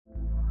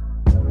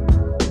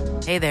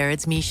Hey there,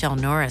 it's Michelle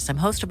Norris. I'm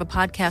host of a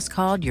podcast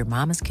called Your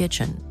Mama's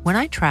Kitchen. When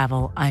I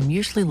travel, I'm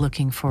usually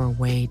looking for a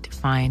way to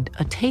find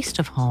a taste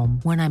of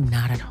home when I'm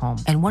not at home.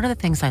 And one of the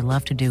things I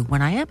love to do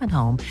when I am at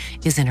home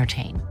is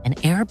entertain. And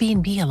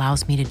Airbnb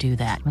allows me to do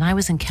that. When I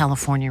was in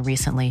California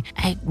recently,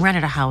 I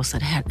rented a house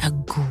that had a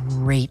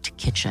great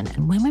kitchen.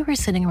 And when we were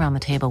sitting around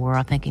the table, we were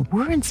all thinking,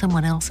 we're in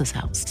someone else's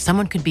house.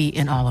 Someone could be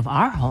in all of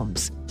our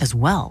homes as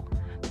well.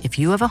 If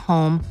you have a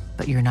home,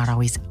 but you're not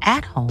always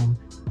at home,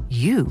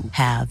 you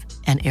have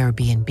an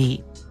Airbnb.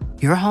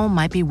 Your home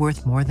might be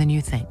worth more than you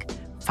think.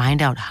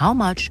 Find out how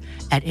much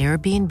at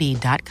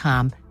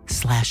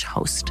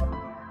airbnb.com/host.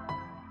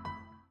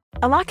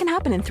 A lot can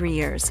happen in 3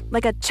 years,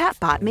 like a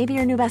chatbot may be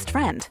your new best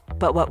friend.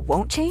 But what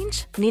won't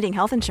change? Needing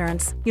health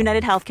insurance.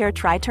 United Healthcare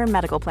Tri-Term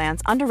Medical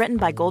Plans, underwritten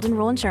by Golden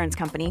Rule Insurance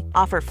Company,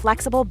 offer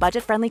flexible,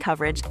 budget-friendly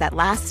coverage that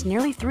lasts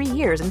nearly 3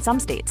 years in some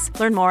states.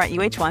 Learn more at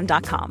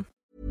uh1.com.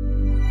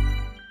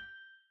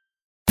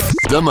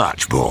 The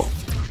Match Ball.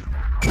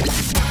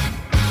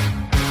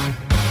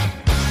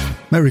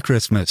 Merry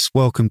Christmas.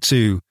 Welcome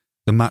to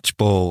the Match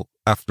Ball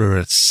after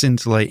a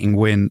scintillating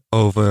win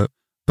over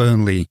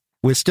Burnley.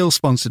 We're still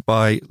sponsored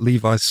by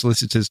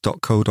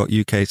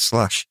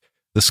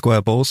levisolicitors.co.uk/the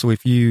square ball. So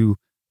if you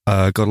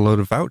got a load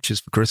of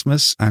vouchers for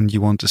Christmas and you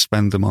want to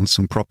spend them on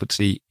some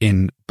property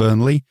in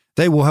Burnley,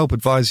 they will help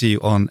advise you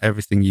on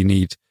everything you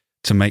need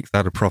to make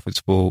that a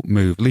profitable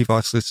move.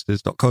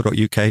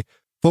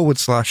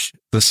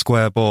 levisolicitors.co.uk/the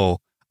square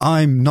ball.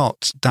 I'm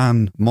not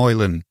Dan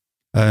Moylan.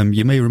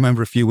 You may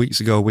remember a few weeks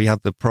ago we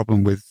had the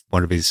problem with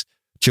one of his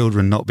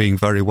children not being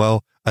very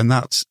well, and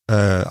that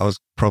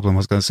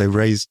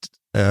raised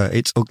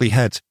its ugly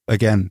head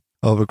again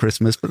over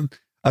Christmas. But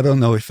I don't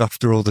know if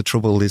after all the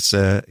trouble his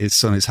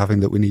son is having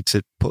that we need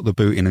to put the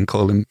boot in and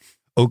call him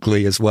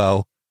ugly as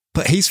well.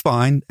 But he's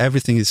fine.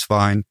 Everything is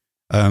fine.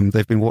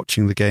 They've been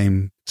watching the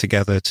game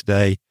together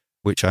today,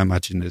 which I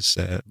imagine has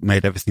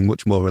made everything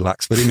much more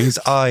relaxed. But it means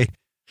I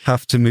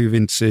have to move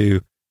into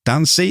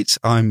Dan's seat.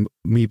 I'm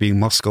me being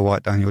Moscow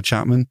White Daniel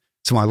Chapman.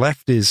 To my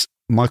left is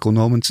Michael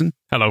Normanton.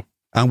 Hello.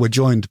 And we're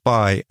joined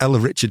by Ella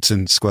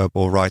Richardson, square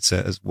ball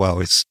writer as well.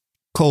 Is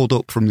called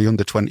up from the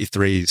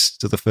under-23s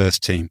to the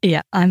first team.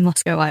 Yeah, I'm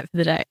Moscow White for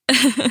the day.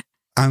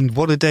 And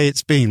what a day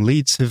it's been.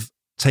 Leeds have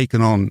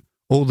taken on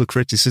all the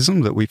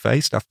criticism that we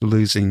faced after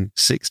losing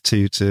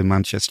 6-2 to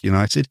Manchester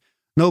United.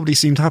 Nobody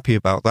seemed happy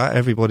about that.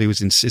 Everybody was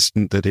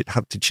insistent that it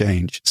had to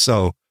change.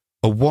 So,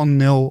 a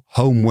 1-0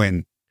 home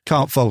win.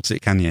 Can't fault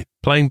it, can you?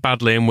 Playing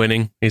badly and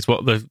winning is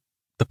what the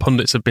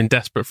pundits have been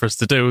desperate for us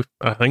to do,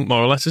 I think,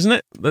 more or less, isn't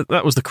it?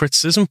 That was the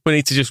criticism. We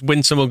need to just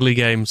win some ugly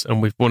games,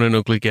 and we've won an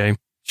ugly game.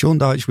 Sean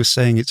Dyche was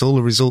saying it's all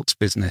a results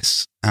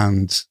business,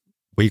 and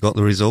we got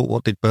the result.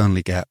 What did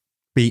Burnley get?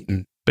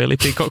 Beaten. Bailey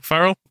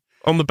Peacock-Farrell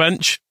on the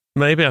bench,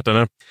 maybe? I don't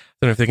know. I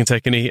don't know if they can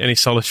take any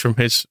solace from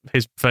his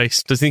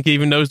face. Does he think he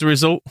even knows the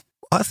result?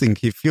 I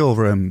think if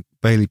you're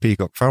Bailey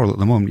Peacock-Farrell at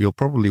the moment, you're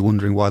probably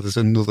wondering why there's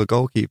another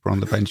goalkeeper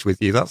on the bench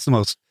with you. That's the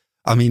most...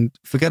 I mean,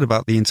 forget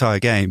about the entire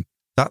game.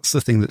 That's the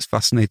thing that's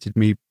fascinated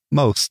me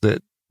most,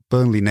 that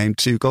Burnley named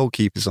 2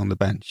 goalkeepers on the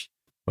bench.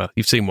 Well,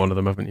 you've seen one of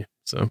them, haven't you?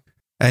 So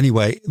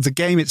anyway, the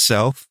game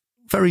itself,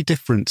 very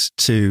different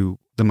to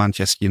the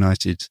Manchester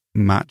United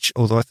match,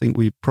 although I think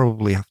we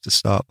probably have to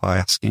start by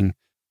asking,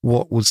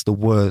 what was the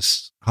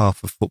worst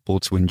half of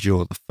football to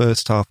endure? The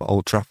first half at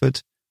Old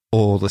Trafford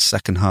or the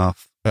second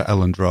half at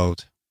Elland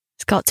Road?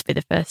 It's got to be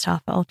the first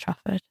half at Old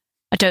Trafford.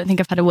 I don't think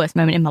I've had a worse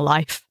moment in my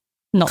life,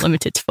 not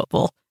limited to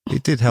football.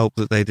 It did help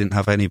that they didn't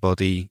have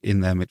anybody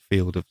in their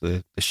midfield of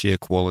the sheer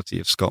quality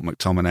of Scott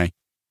McTominay.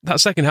 That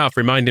second half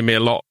reminded me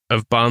a lot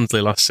of Barnsley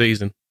last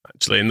season,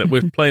 actually, in that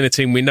we're playing a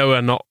team we know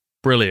are not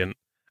brilliant,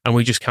 and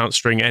we just can't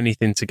string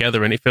anything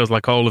together, and it feels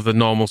like all of the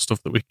normal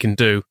stuff that we can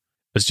do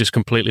has just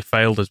completely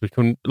failed us. We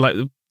couldn't, like,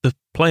 the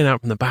playing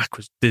out from the back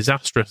was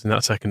disastrous in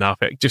that second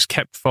half. It just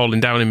kept falling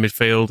down in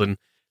midfield, and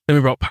then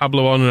we brought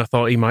Pablo on, and I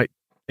thought he might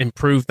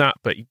improve that,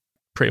 but he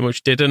pretty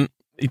much didn't.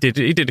 He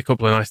did a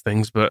couple of nice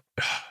things, but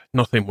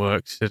nothing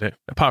worked, did it?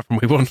 Apart from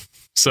we won.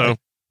 So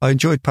I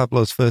enjoyed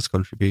Pablo's first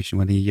contribution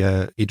when he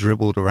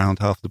dribbled around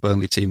half the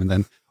Burnley team and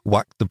then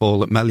whacked the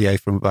ball at Meslier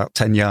from about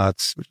 10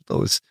 yards, which I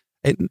thought was...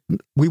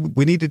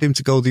 We needed him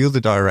to go the other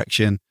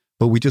direction,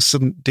 but we just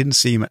didn't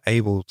seem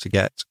able to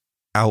get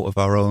out of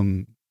our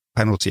own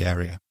penalty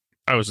area.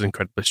 I was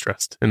incredibly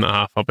stressed in that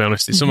half, I'll be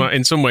honest.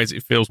 In some ways,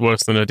 it feels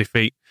worse than a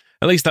defeat.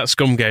 At least that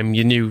scum game,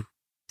 you knew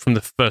from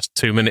the first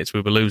 2 minutes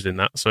we were losing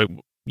that, so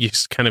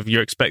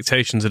your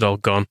expectations had all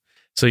gone,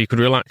 so you could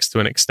relax to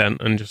an extent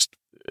and just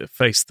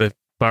face the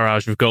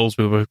barrage of goals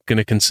we were going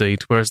to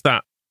concede, whereas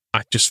that,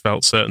 I just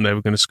felt certain they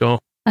were going to score.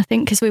 I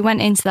think because we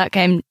went into that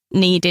game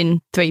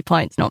needing 3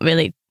 points, not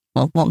really,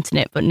 wanting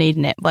it, but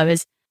needing it,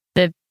 whereas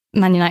the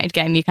Man United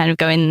game, you kind of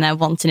go in there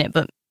wanting it,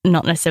 but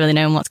not necessarily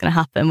knowing what's going to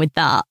happen. With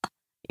that,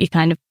 you're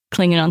kind of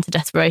clinging on to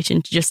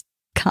desperation to just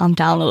calm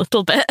down a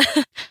little bit.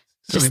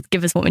 Just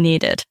give us what we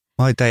neneeded.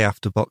 My day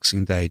after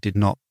Boxing Day did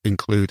not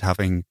include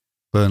having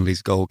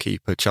Burnley's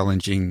goalkeeper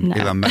challenging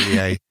Illan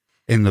Meslier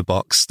in the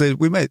box.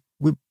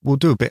 We'll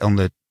do a bit on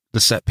the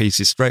set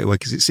pieces straight away,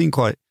 because it seemed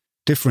quite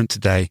different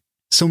today.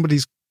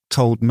 Somebody's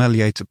told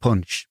Meslier to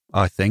punch,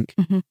 I think.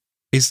 Mm-hmm.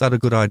 Is that a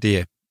good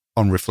idea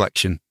on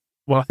reflection?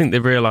 Well, I think they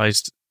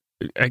realised,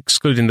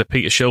 excluding the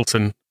Peter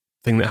Shilton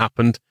thing that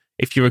happened,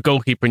 if you're a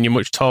goalkeeper and you're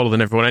much taller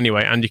than everyone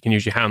anyway, and you can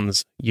use your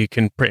hands, you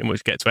can pretty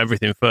much get to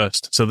everything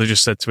first. So they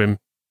just said to him,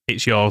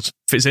 it's yours.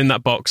 If it's in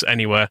that box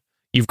anywhere,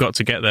 you've got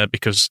to get there,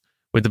 because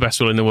with the best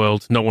will in the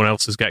world, no one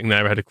else is getting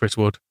there ahead of Chris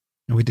Wood.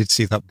 We did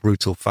see that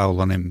brutal foul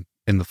on him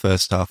in the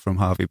first half from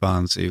Harvey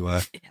Barnes, who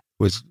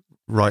was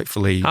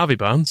rightfully... Harvey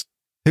Barnes?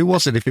 Who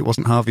was it if it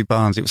wasn't Harvey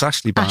Barnes? It was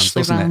Ashley Barnes,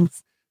 wasn't it?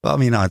 But I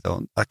mean,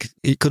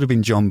 it could have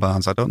been John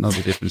Barnes. I don't know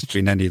the difference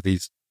between any of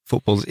these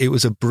footballers. It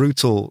was a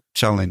brutal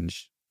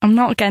challenge. I'm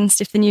not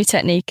against if the new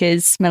technique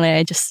is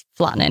Meslier just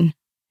flattening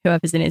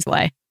whoever's in his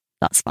way.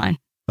 That's fine.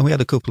 And we had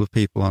a couple of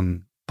people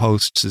on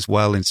posts as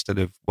well instead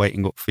of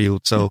waiting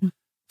upfield. So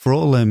for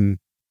all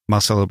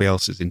Marcelo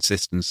Bielsa's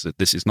insistence that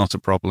this is not a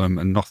problem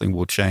and nothing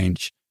will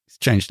change, it's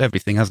changed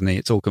everything, hasn't he?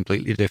 It's all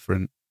completely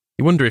different.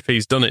 You wonder if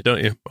he's done it,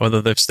 don't you?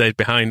 Whether they've stayed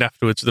behind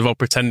afterwards. They've all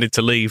pretended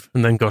to leave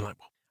and then gone like,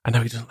 well, I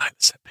know he doesn't like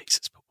the set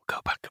pieces, but we'll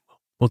go back and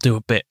we'll do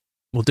a bit.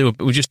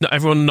 We'll just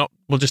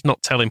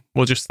not tell him.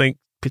 We'll just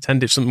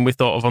pretend it's something we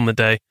thought of on the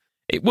day.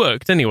 It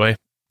worked anyway,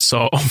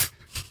 sort of.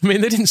 I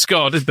mean, they didn't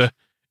score, did they?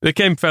 They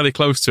came fairly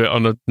close to it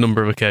on a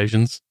number of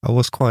occasions. I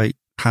was quite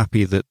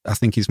happy that I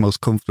think his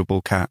most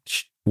comfortable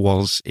catch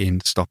was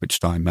in stoppage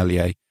time,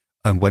 Meslier,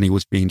 and when he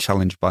was being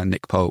challenged by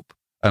Nick Pope.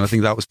 And I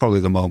think that was probably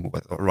the moment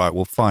where, right,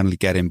 we'll finally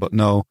get him. But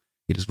no,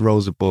 he just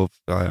rose above.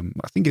 I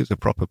think it was a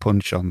proper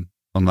punch on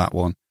that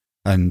one.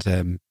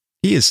 And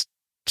he is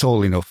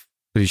tall enough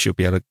that he should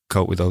be able to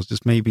cope with those.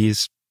 Just maybe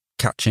his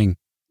catching.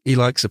 He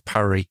likes a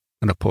parry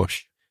and a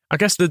push. I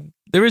guess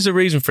there is a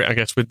reason for it, I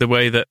guess, with the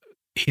way that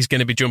he's going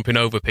to be jumping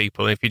over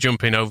people. And if you're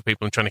jumping over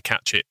people and trying to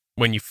catch it,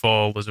 when you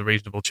fall, there's a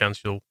reasonable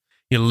chance you'll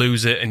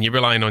lose it. And you're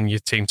relying on your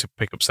team to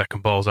pick up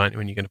second balls, aren't you,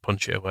 when you're going to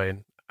punch it away.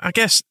 And I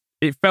guess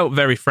it felt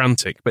very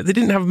frantic, but they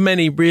didn't have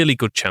many really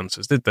good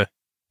chances, did they?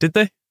 Did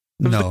they?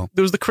 There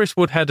was the Chris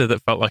Wood header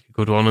that felt like a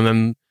good one, and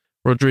then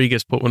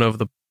Rodriguez put one over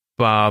the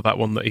bar, that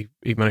one that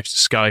he managed to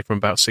sky from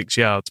about 6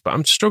 yards. But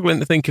I'm struggling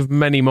to think of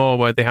many more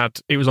where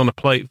it was on a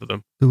plate for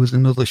them. There was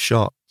another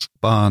shot,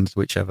 Barnes,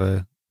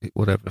 whatever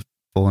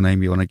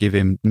forename you want to give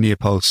him, near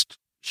post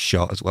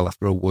shot as well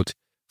after a Wood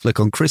flick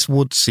on. Chris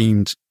Wood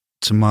seemed,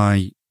 to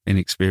my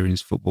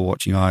inexperienced football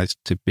watching eyes,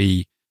 to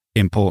be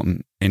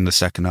important in the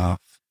second half.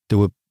 They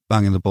were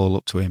banging the ball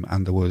up to him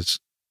and there was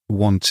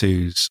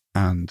 1-2s,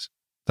 and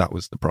that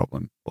was the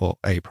problem, or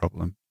a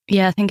problem.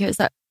 Yeah, I think it was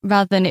that,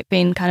 rather than it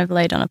being kind of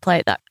laid on a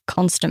plate, that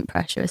constant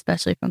pressure,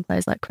 especially from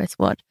players like Chris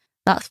Wood,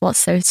 that's what's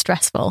so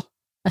stressful,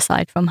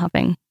 aside from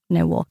having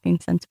no walking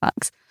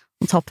centre-backs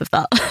on top of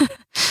that.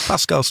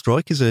 Pascal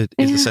Struijk is a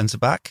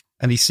centre-back,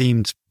 and he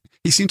seemed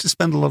to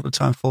spend a lot of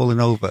time falling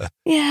over,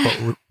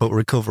 but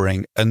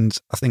recovering. And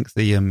I think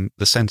the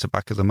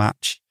centre-back of the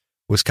match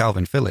was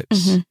Calvin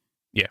Phillips. Mm-hmm.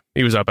 Yeah,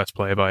 he was our best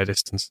player by a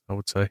distance, I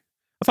would say.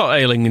 I thought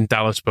Ayling and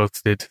Dallas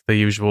both did the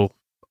usual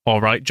all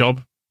right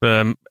job.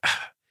 It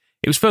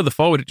was further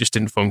forward, it just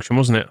didn't function,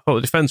 wasn't it? I thought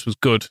the defence was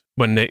good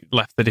when it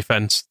left the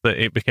defence, that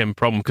it became a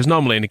problem. Because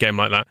normally in a game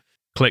like that,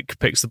 Click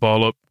picks the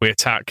ball up, we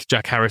attack,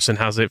 Jack Harrison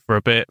has it for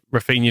a bit,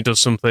 Rafinha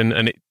does something,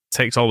 and it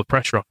takes all the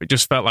pressure off. It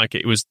just felt like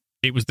it was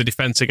the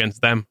defence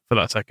against them for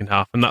that second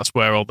half, and that's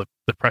where all the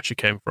pressure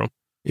came from.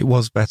 It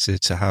was better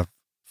to have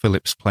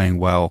Phillips playing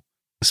well,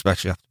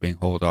 especially after being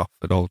hauled off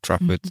at Old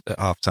Trafford at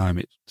half-time.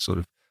 It sort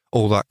of,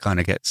 all that kind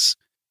of gets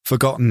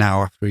forgotten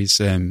now after he's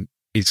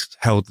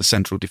held the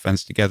central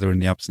defence together in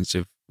the absence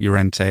of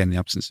Llorente and the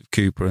absence of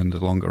Cooper and the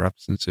longer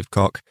absence of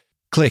Koch.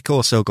 Click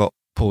also got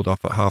pulled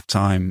off at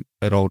half-time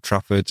at Old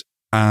Trafford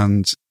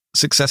and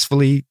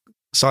successfully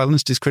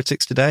silenced his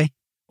critics today,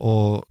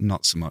 or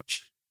not so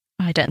much?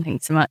 I don't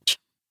think so much.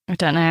 I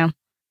don't know.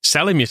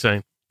 Sell him, you're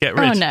saying? Get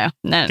rid? Oh,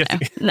 no.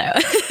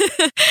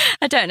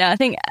 I don't know. I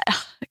think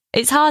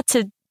it's hard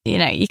to,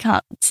 you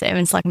can't sit here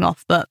and slag him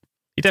off, but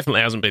he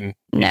definitely hasn't been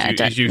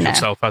his usual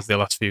self as the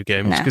last few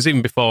games. Because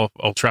even before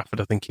Old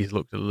Trafford, I think he's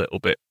looked a little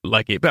bit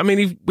like it. But I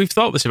mean, we've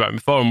thought this about him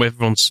before, and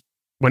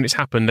when it's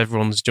happened,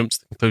 everyone's jumped to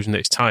the conclusion that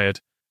he's tired,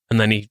 and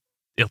then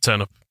he'll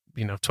turn up,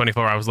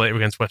 24 hours later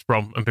against West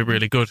Brom and be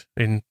really good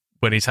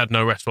when he's had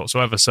no rest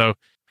whatsoever. So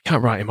I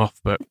can't write him off.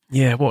 But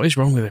yeah, what is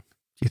wrong with him?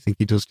 Do you think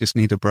he does just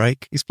need a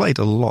break? He's played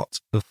a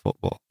lot of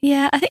football.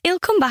 Yeah, I think he'll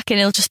come back and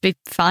he'll just be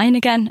fine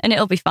again, and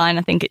it'll be fine.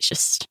 I think it's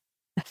just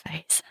a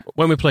phase.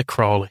 When we play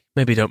Crawley,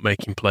 maybe don't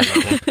make him play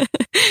that one.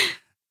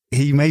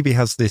 He maybe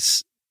has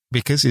this,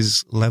 because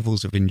his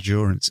levels of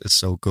endurance are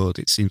so good,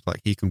 it seems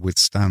like he can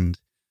withstand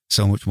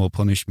so much more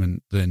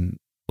punishment than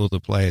other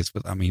players,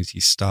 but that means he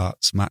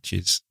starts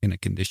matches in a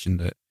condition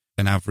that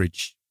an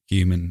average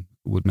human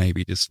would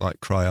maybe just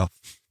cry off.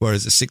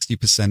 Whereas a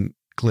 60%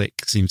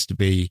 Click seems to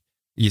be,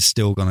 you're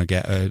still going to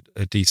get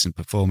a decent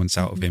performance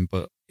out of him,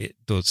 but it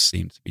does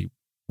seem to be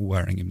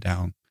wearing him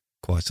down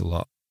quite a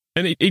lot.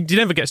 And he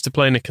never gets to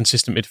play in a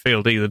consistent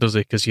midfield either, does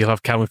he? Because you'll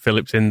have Calvin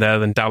Phillips in there,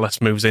 then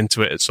Dallas moves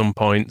into it at some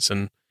points,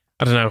 and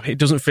I don't know, it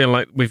doesn't feel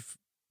like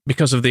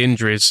because of the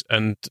injuries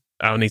and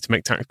our need to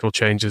make tactical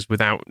changes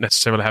without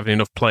necessarily having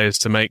enough players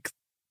to make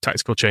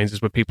tactical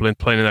changes with people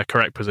playing in their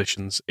correct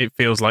positions. It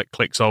feels like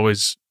Klick's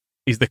always,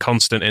 he's the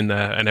constant in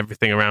there and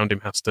everything around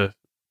him has to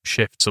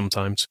shift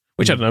sometimes,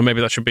 which I don't know,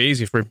 maybe that should be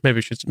easier for him.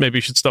 Maybe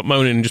he should stop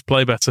moaning and just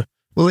play better.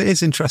 Well, it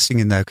is interesting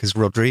in there because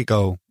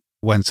Rodrigo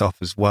went off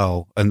as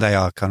well, and they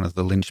are kind of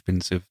the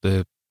linchpins of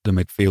the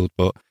midfield.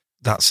 But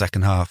that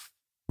second half,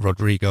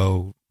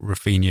 Rodrigo,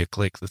 Rafinha,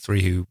 Klick, the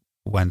three who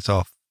went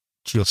off,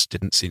 just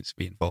didn't seem to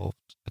be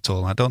involved at all.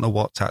 And I don't know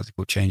what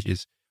tactical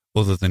changes,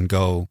 other than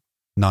go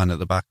 9 at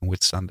the back and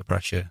withstand the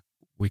pressure,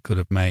 we could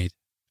have made.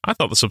 I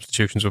thought the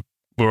substitutions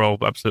were all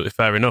absolutely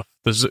fair enough.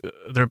 There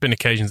have been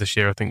occasions this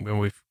year, I think, when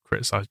we've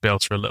criticised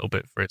Bielsa a little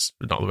bit for his,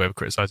 not the way we're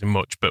criticising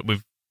much, but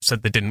we've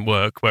said they didn't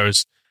work,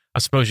 whereas I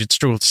suppose you'd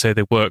struggle to say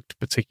they worked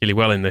particularly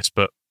well in this,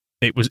 but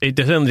it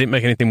certainly didn't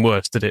make anything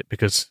worse, did it?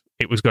 Because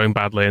it was going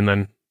badly and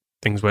then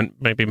things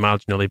went maybe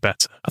marginally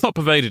better. I thought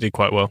Poveda did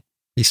quite well.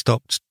 He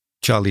stopped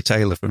Charlie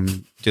Taylor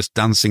from just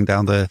dancing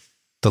down the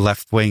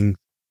left wing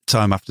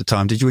time after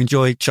time. Did you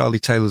enjoy Charlie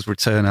Taylor's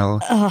return, Ella?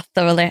 Oh,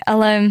 thoroughly.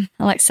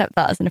 I'll accept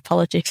that as an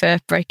apology for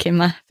breaking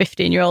my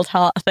 15-year-old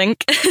heart, I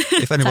think.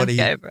 If anybody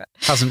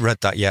hasn't read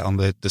that yet, on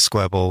the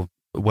Square Ball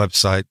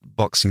website,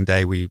 Boxing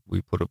Day, we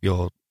put up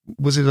your...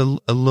 Was it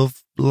a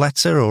love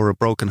letter or a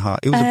broken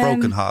heart? It was a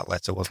broken heart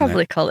letter, wasn't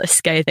probably it? Call it a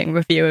scathing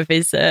review of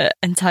his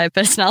entire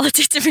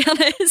personality, to be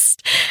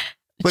honest.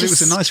 But it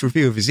was a nice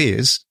review of his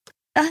ears.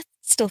 I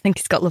still think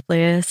he's got lovely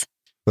ears.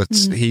 But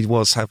he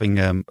was having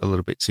a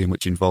little bit too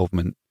much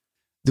involvement.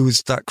 There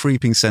was that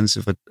creeping sense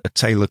of a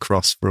Taylor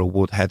cross for a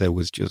Wood header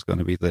was just going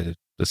to be the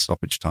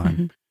stoppage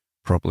time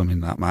problem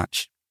in that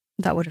match.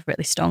 That would have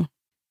really stung.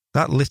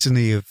 That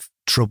litany of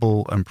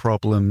trouble and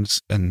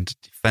problems and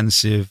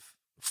defensive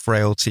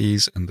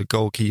frailties and the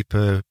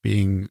goalkeeper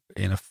being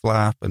in a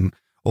flap and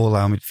all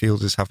our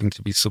midfielders having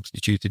to be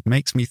substituted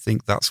makes me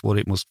think that's what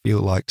it must feel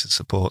like to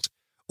support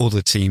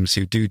other teams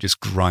who do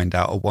just grind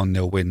out a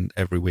 1-0 win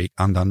every week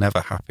and are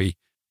never happy.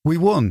 We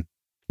won.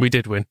 We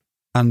did win.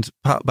 And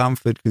Pat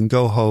Bamford can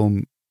go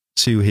home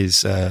to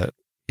his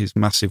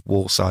massive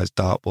wall-sized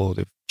dartboard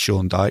of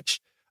Sean Dyche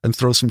and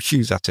throw some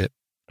shoes at it.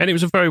 And it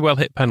was a very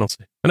well-hit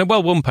penalty. And a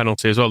well-won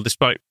penalty as well,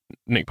 despite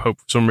Nick Pope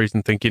for some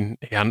reason thinking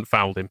he hadn't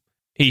fouled him.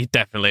 He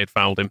definitely had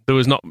fouled him. There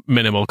was not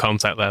minimal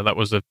contact there. That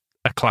was a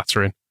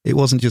clattering. It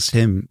wasn't just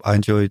him. I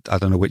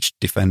don't know which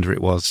defender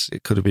it was.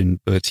 It could have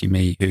been Bertie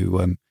Mee,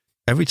 who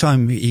every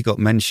time he got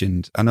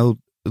mentioned, I know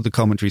the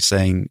commentary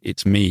saying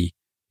it's me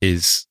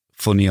is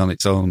funny on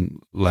its own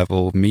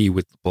level, me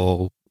with the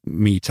ball,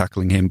 me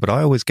tackling him. But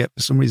I always get,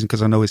 for some reason,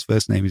 because I know his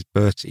first name is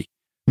Bertie.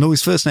 No,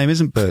 his first name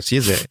isn't Bertie,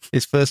 is it?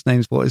 His first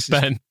name's what is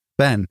it?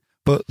 Ben.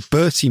 But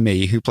Bertie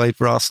Mee, who played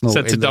for Arsenal,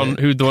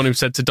 the one who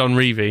said to Don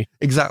Revie.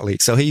 Exactly.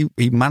 So he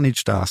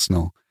managed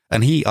Arsenal,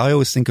 and I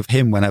always think of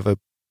him whenever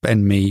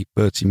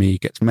Bertie Mee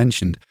gets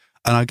mentioned,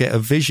 and I get a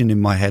vision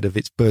in my head of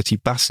it's Bertie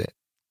Bassett.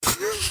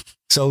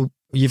 So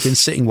you've been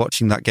sitting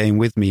watching that game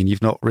with me, and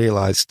you've not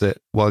realised that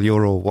while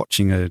you're all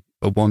watching a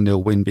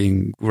 1-0 win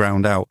being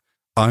ground out,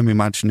 I'm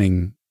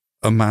imagining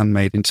a man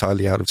made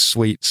entirely out of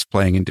sweets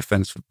playing in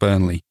defence for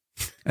Burnley.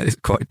 It's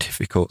quite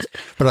difficult.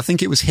 But I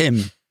think it was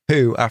him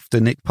who, after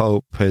Nick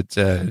Pope had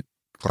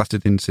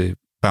clattered into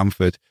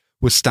Bamford,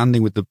 was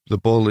standing with the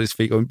ball at his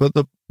feet going, but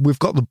we've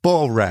got the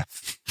ball,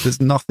 ref. There's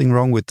nothing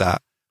wrong with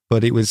that.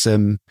 But it was,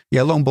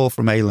 long ball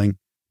from Ayling.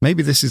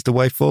 Maybe this is the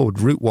way forward.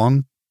 Route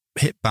 1,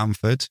 hit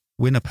Bamford,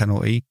 win a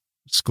penalty,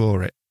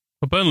 score it.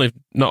 Well, Burnley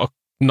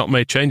not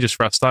made changes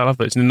for our style, have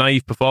they? It's a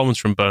naive performance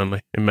from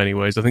Burnley in many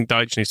ways. I think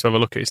Dyche needs to have a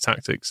look at his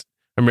tactics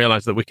and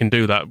realise that we can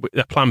do that.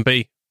 Plan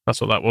B, that's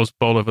what that was,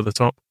 ball over the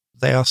top.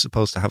 They are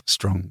supposed to have a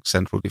strong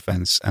central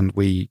defence, and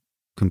we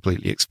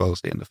completely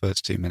exposed it in the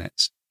first 2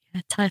 minutes.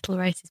 Yeah, title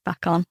race is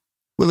back on.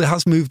 Well, it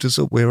has moved us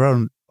up.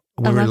 We're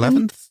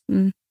 11th.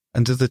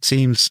 And do the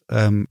teams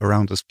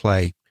around us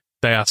play?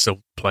 They are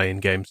still playing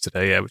games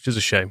today, yeah, which is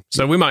a shame.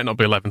 So we might not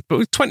be 11th, but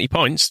with 20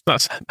 points,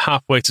 that's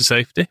halfway to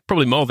safety.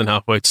 Probably more than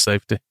halfway to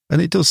safety.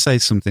 And it does say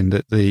something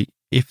that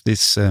if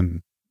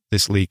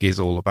this league is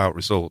all about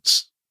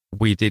results,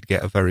 we did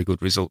get a very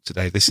good result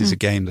today. This is a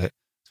game that,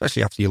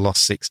 especially after you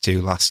lost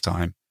 6-2 last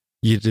time,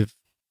 you'd have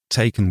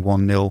taken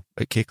 1-0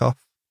 at kickoff.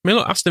 I mean,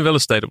 look, Aston Villa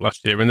stayed up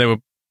last year,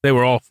 and they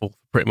were awful for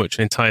pretty much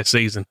an entire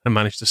season and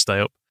managed to stay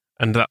up.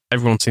 And that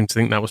everyone seemed to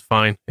think that was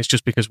fine. It's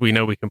just because we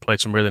know we can play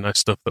some really nice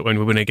stuff that when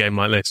we win a game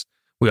like this,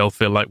 we all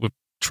feel like we're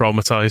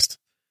traumatised.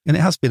 And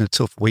it has been a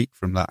tough week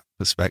from that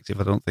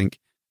perspective. I don't think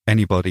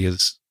anybody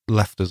has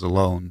left us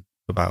alone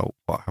about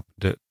what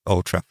happened at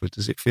Old Trafford.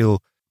 Does it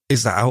feel,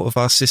 is that out of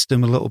our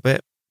system a little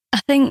bit?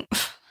 I think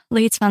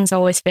Leeds fans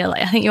always feel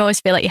like, you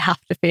always feel like you have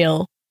to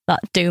feel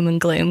that doom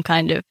and gloom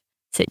kind of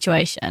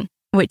situation,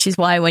 which is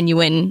why when you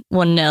win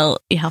 1-0,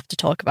 you have to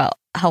talk about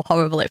how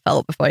horrible it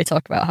felt before you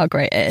talk about how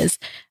great it is.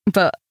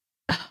 But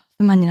the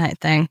Man United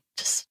thing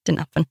just didn't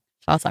happen,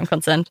 as far as I'm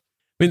concerned.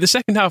 I mean, the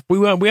second half,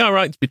 we are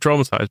right to be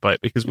traumatised by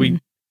it because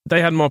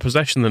they had more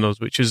possession than us,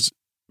 which is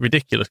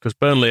ridiculous because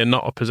Burnley are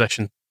not a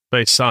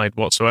possession-based side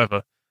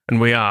whatsoever,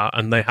 and we are,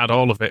 and they had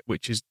all of it,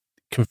 which is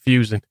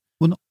confusing.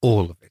 Well, not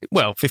all of it.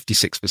 Well,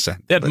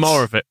 56%. They had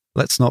more of it.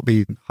 Let's not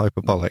be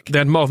hyperbolic. They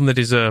had more than they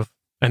deserve.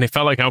 And it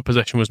felt like our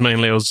possession was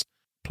mainly us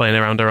playing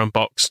around our own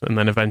box and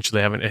then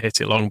eventually having to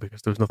hit it long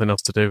because there was nothing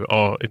else to do.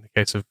 Or in the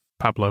case of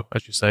Pablo,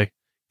 as you say,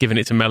 giving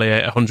it to Melia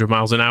at 100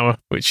 miles an hour,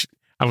 which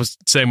I was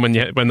saying when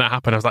that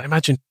happened, I was like,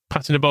 imagine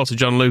passing the ball to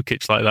John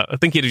Lukic like that. I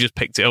think he'd have just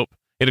picked it up.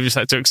 He'd have just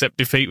had to accept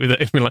defeat with it.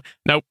 He'd be like,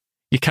 nope,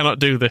 you cannot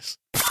do this.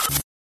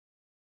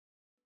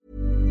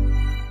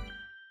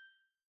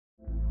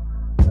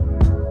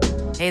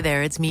 Hey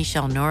there, it's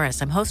Michelle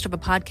Norris. I'm host of a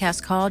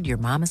podcast called Your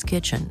Mama's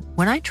Kitchen.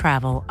 When I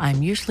travel,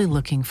 I'm usually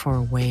looking for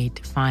a way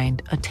to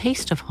find a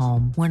taste of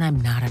home when I'm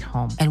not at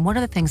home. And one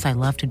of the things I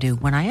love to do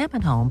when I am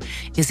at home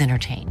is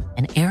entertain.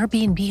 And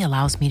Airbnb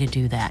allows me to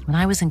do that. When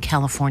I was in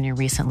California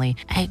recently,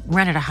 I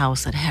rented a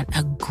house that had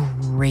a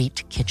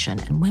great kitchen.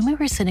 And when we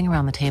were sitting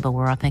around the table,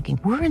 we're all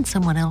thinking, we're in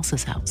someone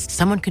else's house.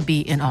 Someone could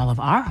be in all of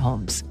our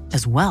homes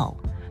as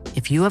well.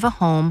 If you have a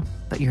home,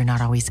 but you're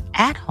not always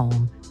at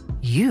home,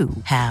 you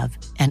have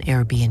an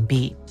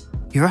Airbnb.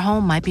 Your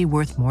home might be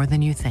worth more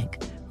than you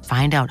think.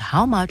 Find out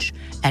how much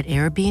at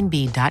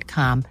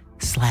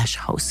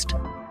airbnb.com/host.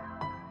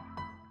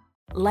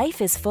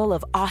 Life is full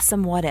of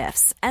awesome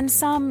what-ifs, and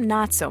some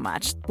not so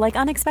much, like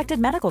unexpected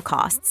medical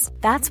costs.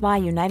 That's why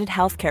United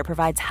Healthcare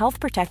provides Health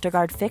Protector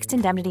Guard fixed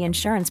indemnity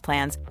insurance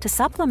plans to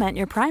supplement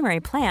your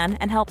primary plan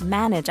and help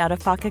manage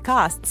out-of-pocket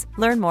costs.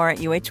 Learn more at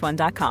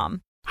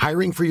uh1.com.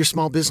 Hiring for your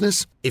small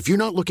business? If you're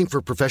not looking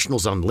for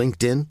professionals on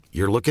LinkedIn,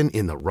 you're looking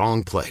in the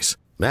wrong place.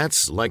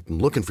 That's like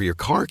looking for your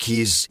car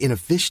keys in a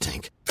fish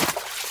tank.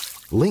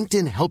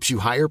 LinkedIn helps you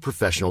hire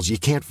professionals you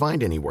can't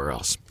find anywhere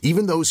else,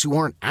 even those who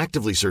aren't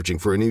actively searching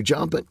for a new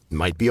job but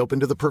might be open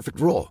to the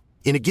perfect role.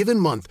 In a given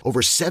month,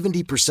 over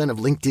 70% of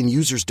LinkedIn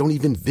users don't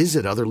even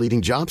visit other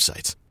leading job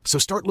sites. So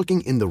start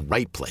looking in the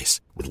right place.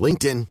 With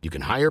LinkedIn, you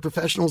can hire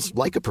professionals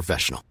like a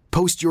professional.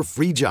 Post your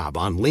free job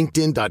on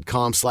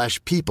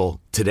linkedin.com/people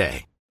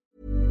today.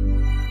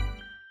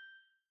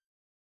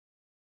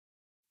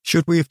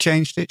 Should we have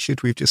changed it?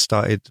 Should we have just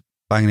started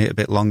banging it a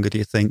bit longer, do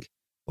you think?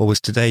 Or was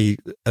today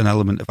an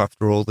element of,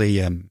 after all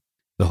the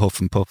huff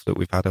and puff that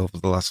we've had over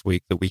the last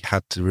week, that we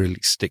had to really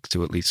stick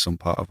to at least some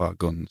part of our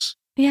guns?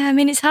 Yeah, I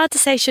mean, it's hard to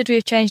say should we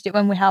have changed it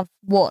when we have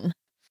won,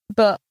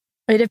 but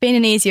it'd have been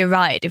an easier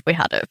ride if we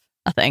had have,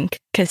 I think.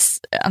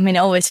 Because, I mean, it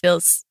always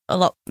feels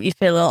you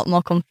feel a lot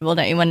more comfortable,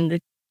 don't you, when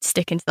they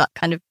stick into that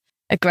kind of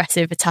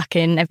aggressive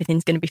attacking,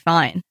 everything's going to be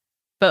fine.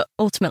 But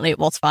ultimately, it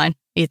was fine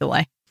either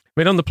way. I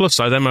mean, on the plus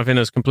side, them having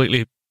us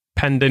completely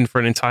penned in for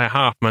an entire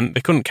half, man,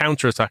 they couldn't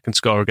counter-attack and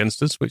score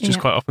against us, which is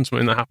quite often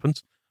something that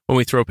happens when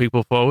we throw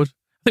people forward.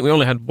 I think we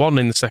only had one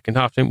in the second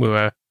half, didn't we,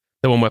 where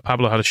the one where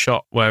Pablo had a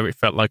shot where it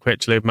felt like we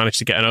actually managed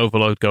to get an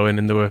overload going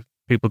and there were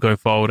people going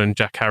forward and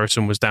Jack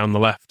Harrison was down the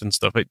left and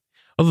stuff.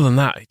 Other than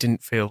that,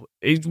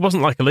 it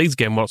wasn't like a Leeds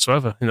game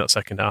whatsoever in that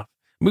second half.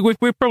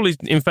 We probably,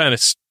 in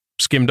fairness,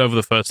 skimmed over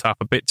the first half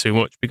a bit too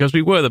much because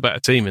we were the better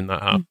team in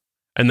that half.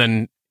 And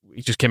then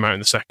we just came out in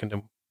the second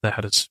and they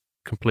had us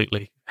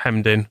completely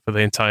hemmed in for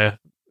the entire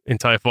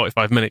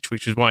 45 minutes,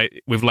 which is why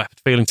we've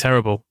left feeling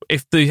terrible.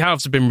 If the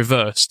halves had been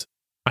reversed,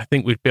 I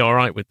think we'd be all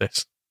right with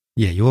this.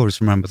 Yeah, you always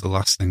remember the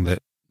last thing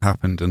that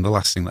happened, and the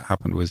last thing that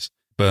happened was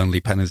Burnley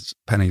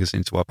penning us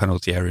into our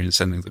penalty area and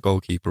sending the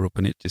goalkeeper up,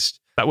 and it just...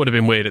 That would have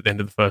been weird at the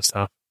end of the first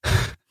half.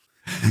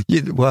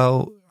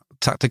 Well,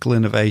 tactical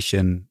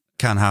innovation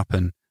can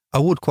happen. I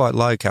would quite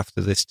like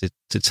after this to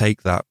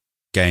take that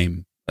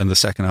game, and the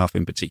second half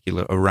in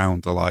particular,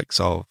 around the likes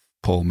of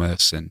Paul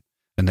Merson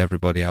and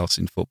everybody else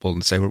in football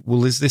and say,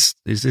 well, is this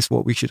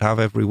what we should have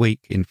every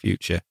week in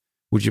future?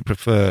 Would you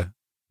prefer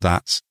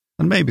that?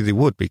 And maybe they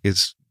would,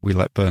 because we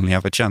let Burnley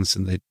have a chance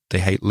and they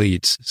hate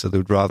Leeds, so they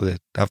would rather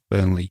have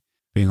Burnley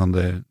being on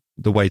the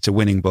way to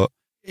winning. But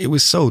it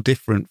was so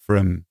different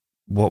from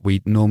what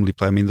we normally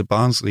play. I mean, the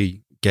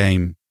Barnsley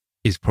game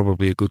is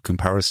probably a good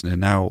comparison.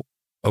 And now,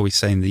 are we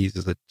saying these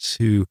are the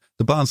two?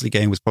 The Barnsley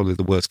game was probably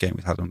the worst game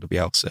we've had under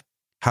Bielsa.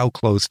 How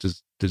close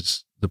does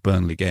the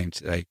Burnley game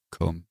today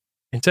come?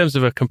 In terms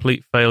of a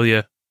complete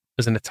failure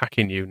as an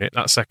attacking unit,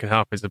 that second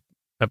half is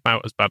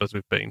about as bad as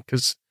we've been.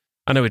 Because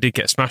I know we did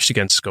get smashed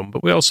against Scum,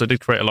 but we also did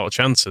create a lot of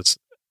chances.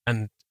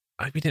 And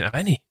we didn't have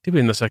any, did we,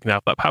 in the second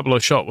half? That Pablo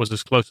shot was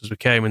as close as we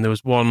came. And there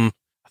was one,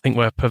 I think,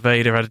 where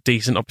Poveda had a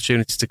decent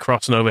opportunity to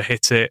cross and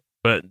overhit it.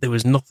 But there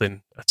was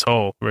nothing at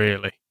all,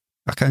 really.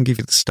 I can't give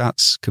you the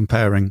stats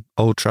comparing.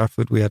 Old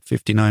Trafford, we had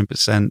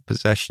 59%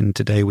 possession.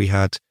 Today we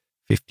had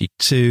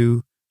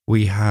 52%.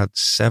 We had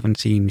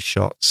 17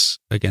 shots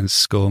against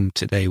Scum.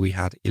 Today we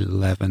had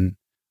 11.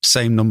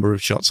 Same number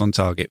of shots on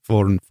target,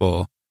 4 and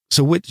 4.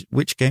 So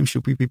which game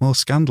should we be more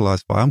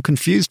scandalised by? I'm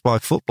confused by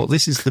football.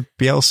 This is the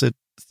Bielsa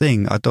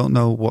thing. I don't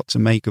know what to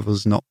make of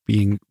us not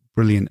being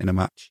brilliant in a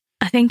match.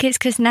 I think it's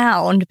because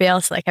now under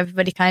Bielsa, like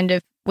everybody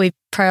we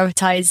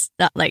prioritise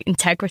that like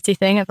integrity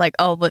thing of like,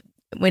 oh, but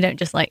we don't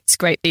just like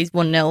scrape these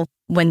 1-0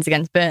 wins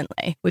against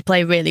Burnley. We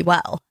play really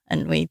well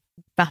and we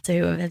batter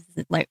whoever's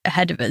like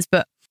ahead of us,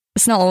 but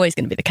it's not always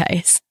going to be the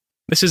case.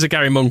 This is a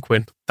Gary Monk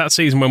win. That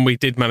season when we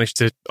did manage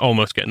to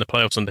almost get in the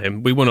playoffs under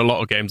him, we won a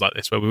lot of games like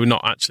this where we were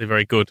not actually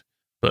very good,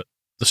 but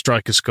the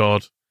striker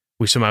scored.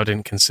 We somehow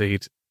didn't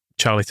concede.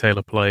 Charlie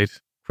Taylor played.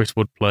 Chris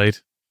Wood played.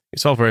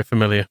 It's all very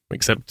familiar,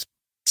 except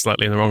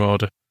slightly in the wrong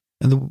order.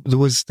 And there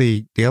was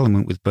the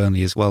element with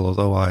Burnley as well,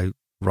 although I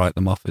write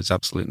them off as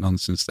absolute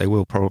nonsense. They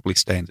will probably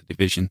stay in the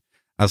division,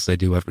 as they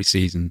do every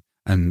season,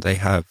 and they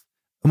have.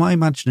 Am I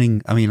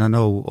imagining, I mean, I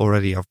know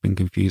already I've been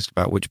confused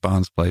about which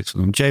Barnes plays for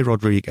them. Jay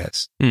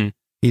Rodriguez,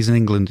 he's an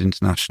England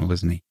international,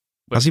 isn't he?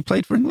 Has he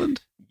played for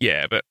England?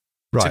 Yeah, but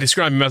to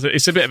describe him as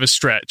it's a bit of a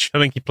stretch. I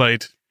think he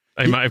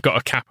might have got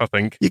a cap, I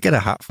think. You get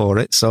a hat for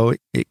it, so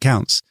it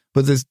counts.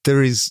 But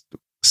there is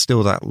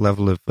still that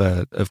level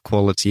of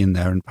quality in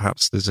there, and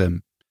perhaps there's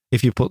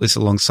if you put this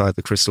alongside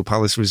the Crystal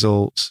Palace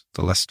result,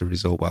 the Leicester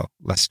result, well,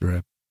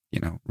 Leicester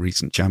are,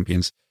 recent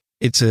champions,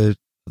 it's the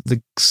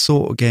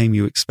sort of game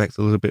you expect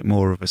a little bit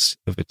more of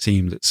a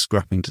team that's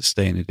scrapping to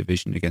stay in a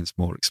division against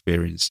more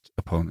experienced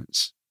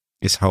opponents,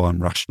 is how I'm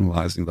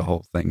rationalising the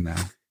whole thing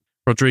now.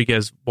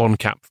 Rodriguez, 1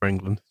 cap for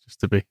England, just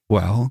to be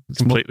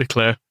completely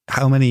clear.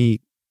 How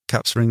many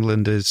caps for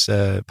England has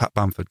Pat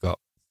Bamford got?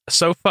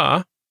 So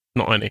far,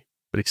 not any,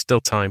 but it's still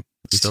time.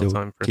 It's still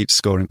time for him. Keeps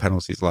scoring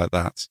penalties like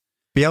that.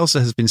 Bielsa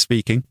has been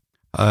speaking.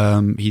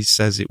 He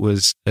says it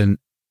was an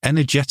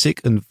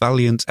energetic and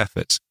valiant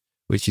effort,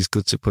 which is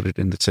good to put it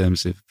in the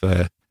terms of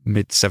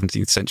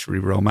mid-17th century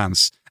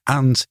romance.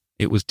 And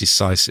it was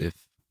decisive.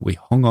 We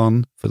hung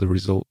on for the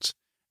result.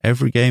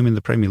 Every game in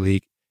the Premier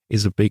League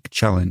is a big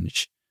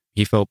challenge.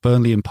 He felt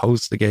Burnley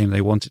imposed the game they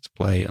wanted to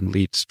play and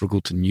Leeds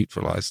struggled to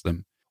neutralise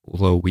them.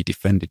 Although we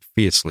defended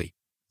fiercely,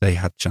 they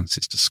had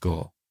chances to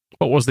score.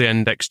 What was the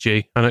end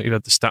XG? I know you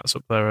had the stats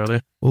up there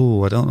earlier.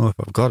 Oh, I don't know if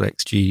I've got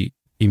XG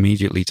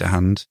immediately to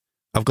hand.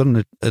 I've got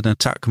an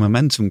attack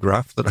momentum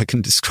graph that I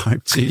can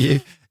describe to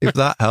you, if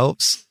that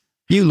helps.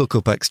 You look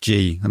up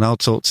XG, and I'll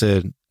talk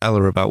to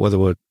Ella about whether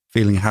we're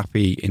feeling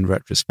happy in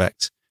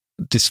retrospect,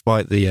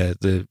 despite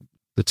the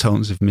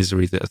tones of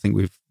misery that I think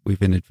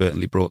we've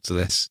inadvertently brought to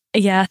this.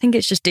 Yeah, I think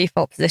it's just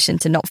default position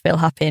to not feel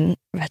happy in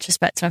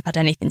retrospect when I've had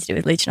anything to do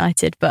with Leeds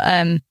United. But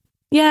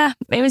yeah,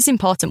 it was an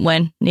important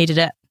win. Needed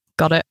it.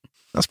 Got it.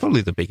 That's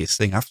probably the biggest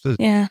thing after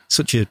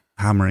such a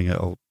hammering at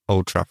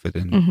Old Trafford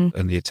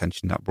and the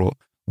attention that brought.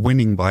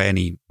 Winning by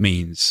any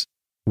means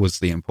was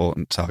the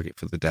important target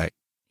for the day.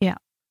 Yeah.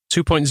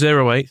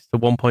 2.08 to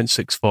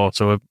 1.64,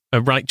 so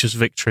a righteous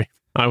victory,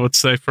 I would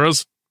say, for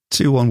us.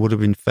 2-1 would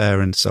have been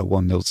fair, and so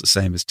 1-0's the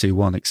same as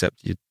 2-1,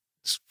 except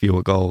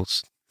fewer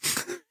goals.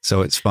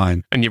 So it's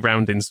fine. And your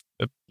rounding's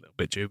a little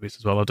bit dubious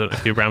as well. I don't know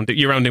if you're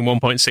rounding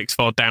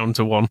 1.64 down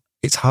to 1.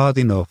 It's hard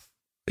enough.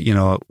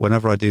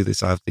 Whenever I do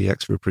this, I have the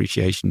extra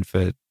appreciation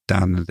for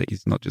Dan and that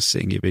he's not just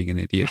sitting here being an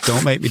idiot.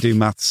 Don't make me do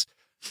maths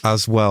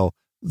as well.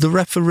 The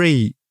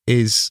referee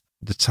is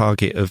the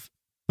target of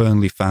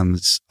Burnley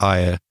fans'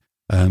 ire.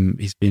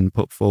 He's been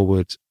put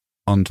forward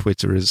on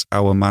Twitter as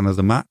our man of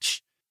the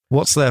match.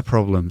 What's their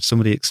problem?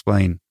 Somebody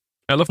explain.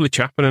 A lovely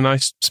chap and a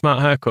nice,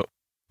 smart haircut,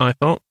 I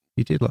thought.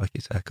 You did like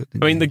his haircut,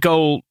 didn't you? I mean, the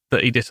goal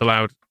that he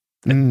disallowed,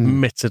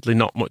 admittedly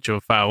not much of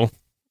a foul,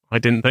 I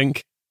didn't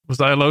think.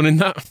 Was I alone in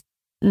that?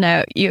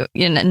 No,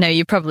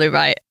 you're probably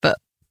right, but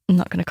I'm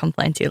not going to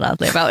complain too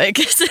loudly about it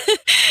because it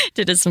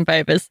did us some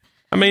favours.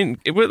 I mean,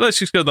 let's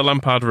just go the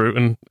Lampard route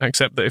and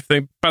accept that if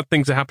bad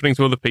things are happening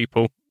to other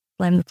people,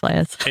 blame the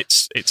players.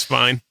 It's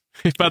fine.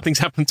 If bad things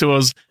happen to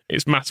us,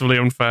 it's massively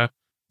unfair.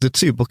 The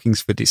 2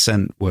 bookings for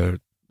dissent were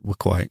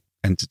quite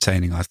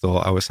entertaining. I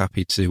thought I was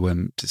happy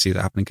to see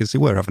that happening because they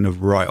were having a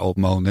right old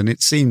moan, and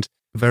it seemed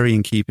very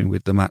in keeping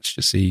with the match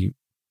to see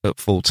at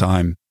full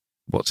time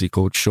what's he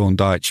called, Sean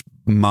Dyche,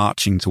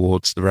 marching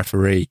towards the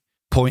referee,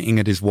 pointing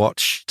at his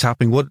watch,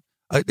 tapping. What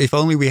if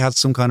only we had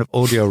some kind of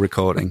audio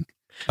recording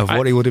of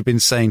what he would have been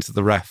saying to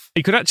the ref.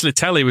 He could actually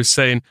tell he was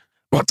saying,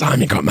 "What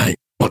time you got, mate?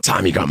 What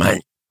time you got,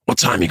 mate? What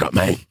time you got,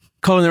 mate?"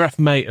 Calling the ref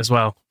mate as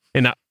well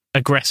in that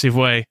aggressive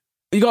way.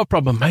 You got a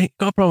problem, mate?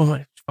 Got a problem,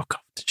 mate? Fuck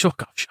off,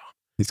 Sean.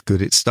 It's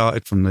good. It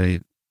started from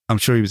I'm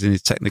sure he was in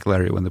his technical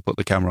area when they put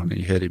the camera on and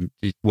you heard him.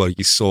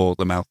 You saw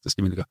the mouth just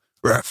go,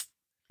 ref.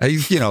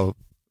 And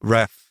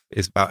ref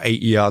is about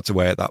 80 yards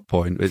away at that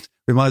point.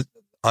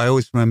 I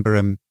always remember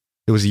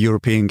there was a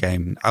European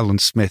game. Alan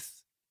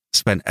Smith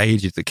spent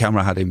ages. The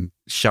camera had him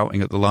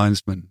shouting at the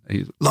linesman. He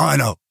was,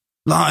 Lino,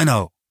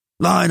 Lino,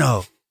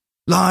 Lino,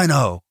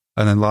 Lino.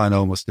 And then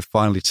Lino must have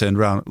finally turned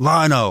around.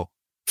 Lino,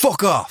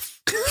 fuck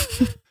off.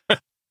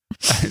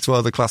 It's one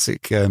of the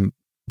classic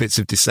bits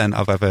of dissent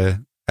I've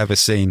ever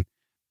seen.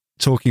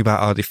 Talking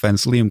about our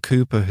defence, Liam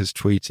Cooper has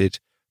tweeted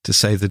to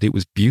say that it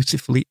was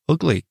beautifully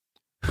ugly.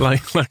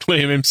 Like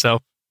Liam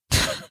himself.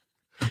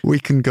 We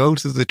can go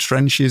to the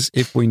trenches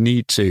if we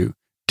need to.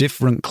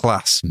 Different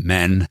class,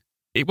 men.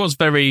 It was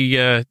very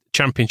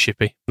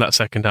championshipy, that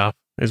second half,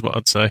 is what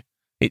I'd say.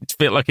 It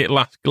felt like it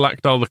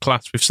lacked all the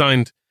class. We've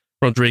signed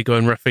Rodrigo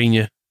and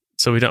Rafinha,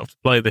 so we don't have to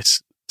play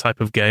this type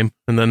of game.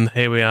 And then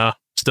here we are,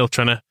 still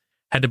trying to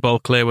head a ball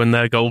clear when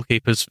their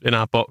goalkeeper's in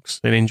our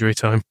box in injury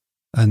time.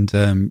 And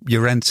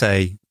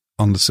Llorente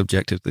on the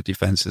subject of the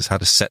defence, has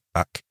had a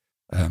setback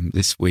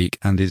this week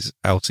and is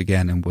out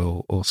again and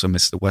will also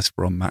miss the West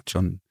Brom match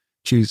on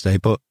Tuesday.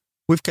 But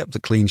we've kept a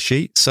clean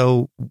sheet,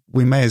 so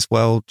we may as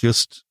well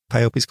just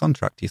pay up his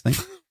contract, do you think?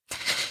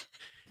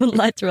 Wouldn't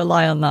like to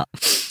rely on that.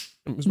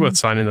 It was worth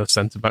signing those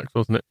centre-backs,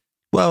 wasn't it?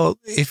 Well,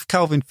 if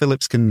Calvin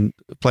Phillips can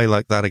play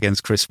like that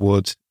against Chris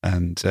Wood,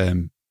 and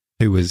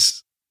who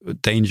was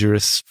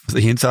dangerous for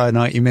the entire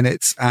 90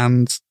 minutes,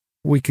 and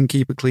we can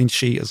keep a clean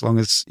sheet as long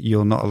as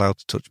you're not allowed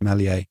to touch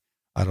Meslier,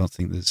 I don't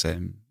think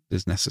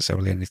there's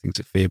necessarily anything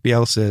to fear.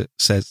 Bielsa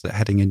says that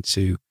heading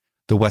into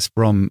the West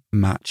Brom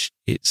match,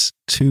 it's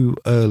too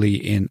early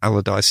in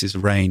Allardyce's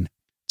reign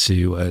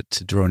to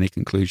draw any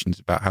conclusions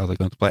about how they're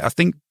going to play. I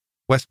think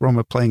West Brom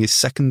are playing his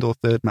second or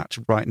third match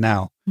right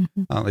now,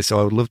 aren't they? So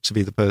I would love to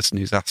be the person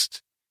who's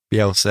asked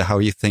Bielsa how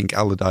you think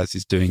Allardyce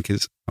is doing,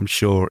 because I'm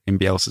sure in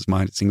Bielsa's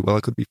mind it's thinking, well,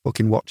 I could be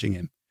fucking watching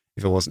him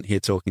if I wasn't here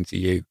talking to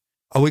you.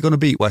 Are we going to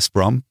beat West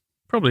Brom?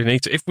 Probably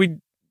need to. If we,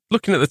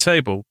 looking at the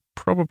table,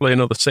 probably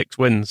another 6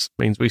 wins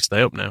means we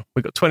stay up now.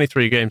 We've got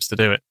 23 games to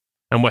do it,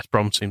 and West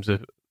Brom seems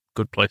a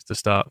good place to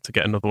start to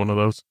get another one of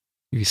those.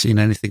 Have you seen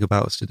anything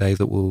about us today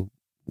that will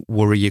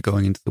worry you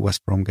going into the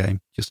West Brom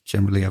game? Just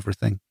generally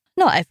everything?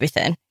 Not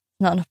everything.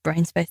 Not enough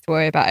brain space to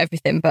worry about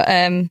everything. But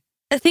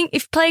I think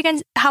if play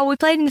against how we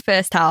played in the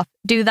first half,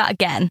 do that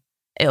again,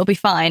 it'll be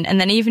fine. And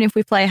then even if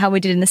we play how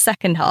we did in the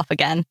second half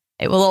again,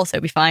 it will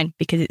also be fine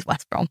because it's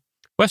West Brom.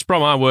 West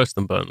Brom are worse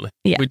than Burnley.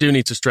 Yeah. We do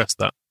need to stress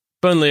that.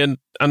 Burnley, and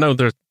I know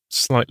they're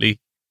slightly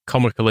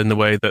comical in the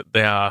way that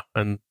they are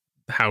and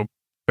how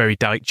very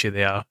Dyche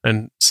they are,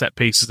 and set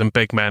pieces and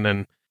big men,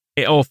 and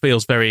it all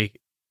feels very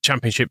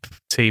Championship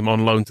team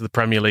on loan to the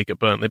Premier League at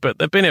Burnley, but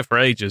they've been here for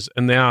ages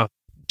and they are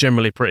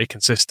generally pretty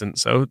consistent.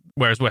 So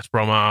whereas West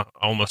Brom are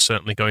almost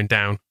certainly going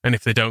down, and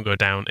if they don't go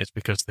down, it's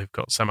because they've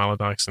got Sam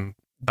Allardyce, and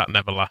that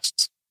never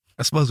lasts.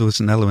 I suppose there was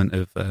an element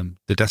of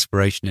the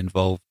desperation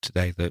involved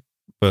today that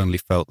Burnley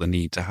felt the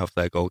need to have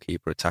their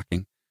goalkeeper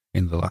attacking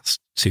in the last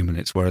 2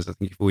 minutes, whereas I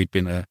think if we'd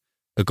been a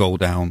goal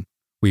down,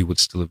 we would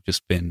still have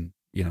just been,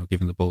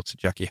 giving the ball to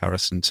Jackie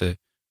Harrison to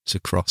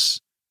cross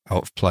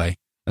out of play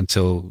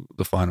until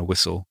the final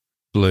whistle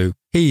blew.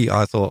 He,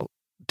 I thought,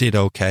 did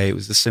okay. It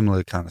was a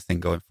similar kind of thing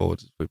going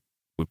forward as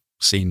we've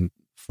seen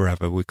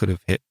forever. We could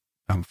have hit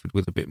Bamford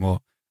with a bit more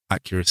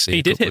accuracy.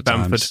 He did hit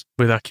Bamford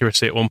with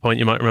accuracy at one point,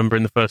 you might remember,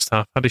 in the first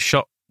half. Had his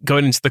shot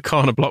going into the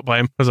corner blocked by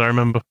him, as I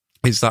remember.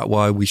 Is that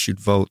why we should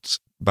vote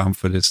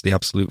Bamford as the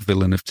absolute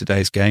villain of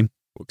today's game?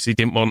 Because he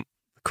didn't want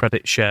the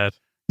credit shared.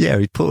 Yeah,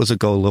 he put us a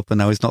goal up and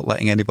now he's not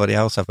letting anybody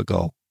else have a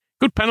goal.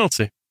 Good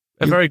penalty.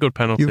 Very good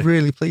penalty. You're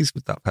really pleased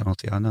with that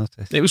penalty, I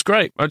noticed. It was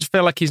great. I just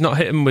feel like he's not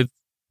hit him with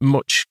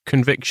much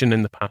conviction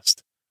in the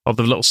past. Or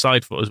the little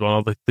side foot as well,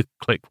 or the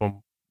click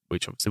one,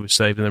 which obviously was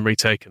saved and then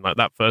retaken. Like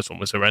that first one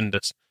was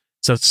horrendous.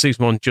 So to see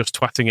someone just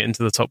twatting it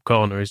into the top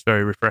corner is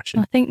very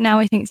refreshing. I think now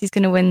he thinks he's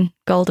going to win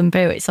Golden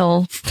Boot. It's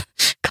all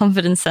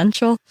confidence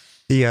central.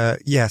 So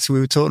we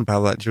were talking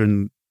about that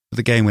during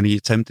the game when he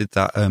attempted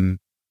that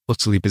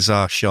utterly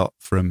bizarre shot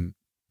from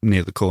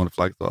near the corner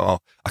flag. I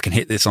can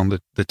hit this on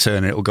the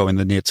turn and it'll go in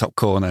the near top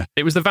corner.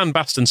 It was the Van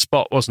Basten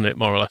spot, wasn't it,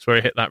 more or less, where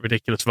he hit that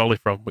ridiculous volley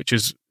from, which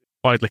is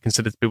widely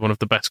considered to be one of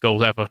the best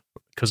goals ever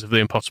because of the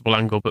impossible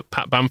angle. But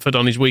Pat Bamford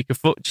on his weaker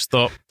foot just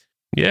thought,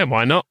 yeah,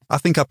 why not? I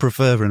think I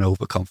prefer an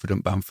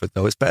overconfident Bamford,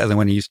 though. It's better than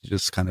when he used to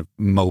just kind of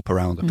mope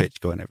around the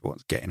pitch going,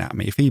 everyone's getting at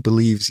me. If he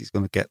believes he's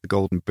going to get the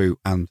Golden Boot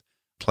and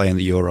play in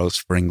the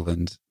Euros for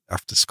England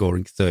after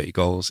scoring 30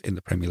 goals in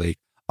the Premier League,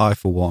 I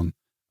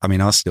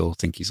still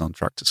think he's on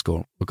track to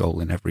score a goal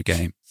in every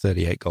game.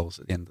 38 goals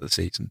at the end of the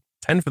season.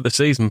 10 for the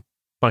season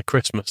by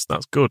Christmas.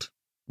 That's good.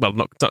 Well,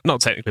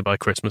 not technically by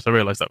Christmas. I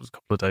realised that was a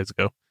couple of days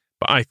ago.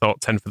 But I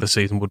thought 10 for the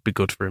season would be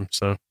good for him.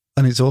 So,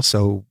 and it's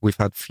also, we've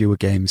had fewer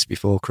games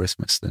before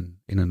Christmas than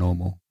in a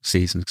normal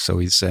season. So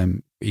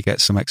he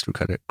gets some extra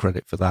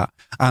credit for that.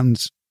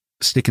 And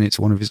sticking it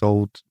to one of his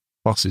old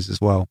bosses as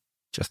well,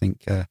 which I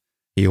think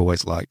he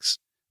always likes.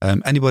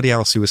 Anybody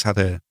else who has had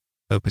a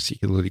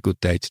particularly good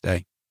day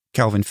today?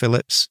 Calvin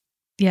Phillips?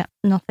 Yeah,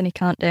 nothing he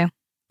can't do.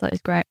 That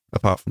is great.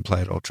 Apart from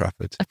play at Old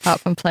Trafford.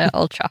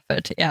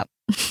 Yeah.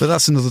 But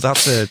that's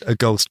a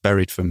ghost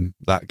buried from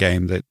that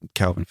game, that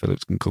Calvin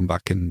Phillips can come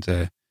back and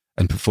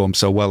perform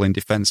so well in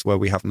defence where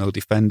we have no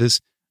defenders.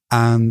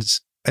 And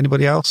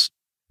anybody else?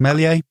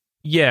 Meslier?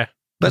 Yeah.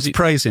 Let's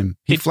praise him.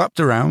 He flapped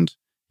around.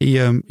 He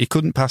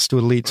couldn't pass to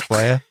a Leeds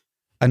player,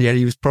 and yet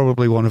he was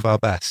probably one of our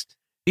best.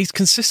 He's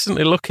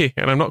consistently lucky,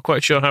 and I'm not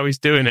quite sure how he's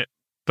doing it,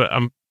 but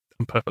I'm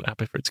perfectly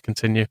happy for it to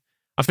continue.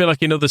 I feel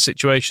like in other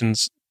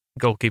situations,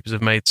 goalkeepers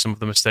have made some of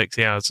the mistakes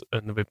he has,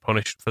 and they've been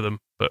punished for them,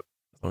 but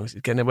as long as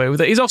he's getting away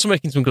with it. He's also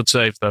making some good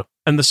saves, though,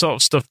 and the sort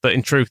of stuff that,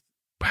 in truth,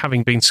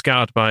 having been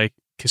scarred by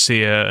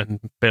Casilla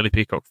and Bailey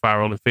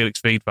Peacock-Farrell and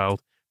Felix Wiedwald,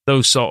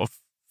 those sort of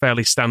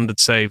fairly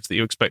standard saves that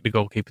you expect a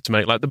goalkeeper to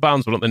make, like the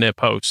Barnes one at the near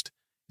post.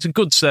 It's a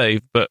good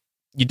save, but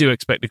you do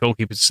expect a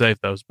goalkeeper to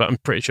save those. But I'm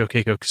pretty sure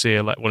Kiko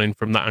Casilla let one in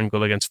from that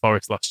angle against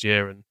Forest last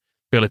year, and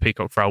Bailey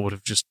Peacock-Farrell would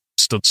have just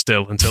stood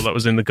still until that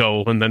was in the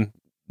goal and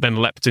then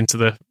leapt into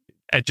the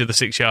edge of the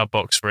 6-yard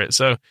box for it.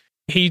 So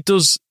he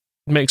does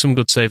make some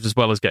good saves as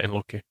well as getting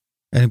lucky.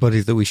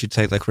 Anybody that we should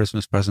take their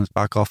Christmas presents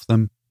back off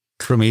them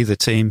from either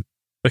team?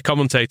 The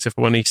commentator,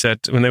 when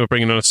they were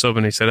bringing on a sub,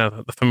 and he said,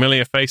 the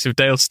familiar face of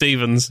Dale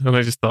Stevens. And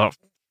I just thought,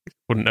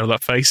 wouldn't know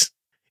that face.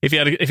 If he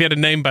had a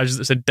name badge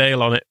that said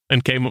Dale on it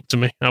and came up to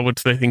me, I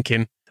would be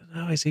thinking,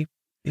 oh, is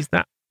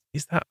that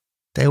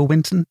Dale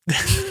Winton?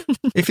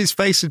 If his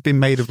face had been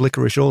made of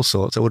licorice all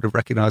sorts, I would have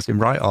recognised him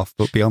right off.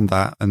 But beyond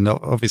that, and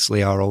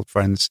obviously our old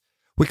friends,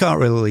 we can't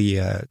really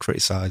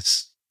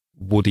criticise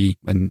Woody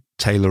and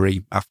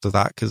Taylory after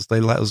that because they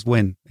let us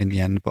win in the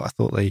end. But I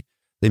thought they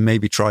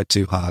maybe tried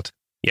too hard.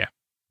 Yeah.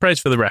 Praise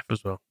for the ref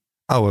as well.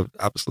 Oh,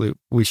 absolutely.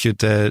 We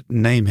should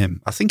name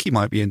him. I think he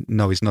might be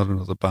no, he's not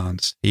another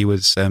Barnes. He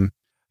was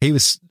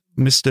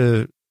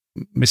Mr.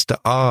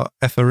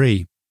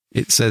 RFRE,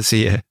 it says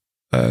here.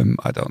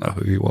 I don't know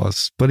who he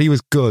was, but he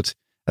was good.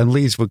 And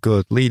Leeds were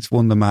good. Leeds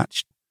won the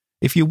match.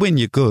 If you win,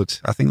 you're good.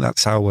 I think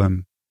that's how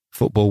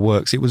football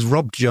works. It was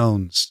Rob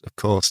Jones, of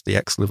course, the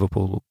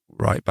ex-Liverpool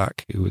right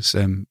back, who was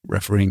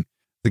refereeing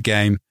the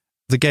game.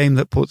 The game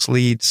that puts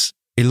Leeds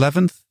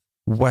 11th.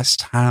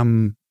 West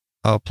Ham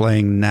are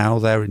playing now.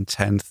 They're in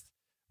 10th.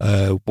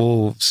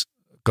 Wolves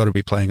got to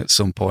be playing at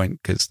some point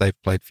because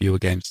they've played fewer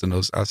games than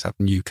us, as have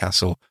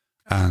Newcastle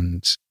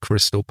and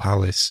Crystal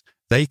Palace.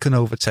 They can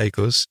overtake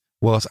us.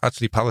 Well,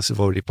 actually, Palace have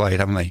already played,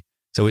 haven't they?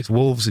 So it's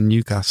Wolves and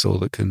Newcastle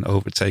that can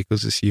overtake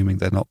us, assuming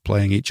they're not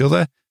playing each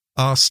other.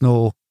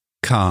 Arsenal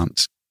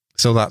can't.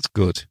 So that's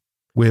good.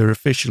 We're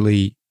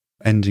officially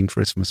ending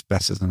Christmas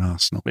better than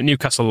Arsenal. But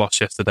Newcastle lost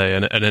yesterday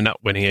and are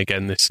not winning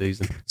again this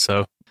season.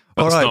 So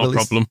that's not a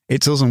problem.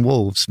 It's us and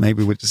Wolves.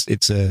 Maybe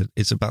it's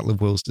a battle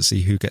of wills to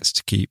see who gets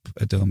to keep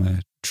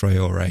Adama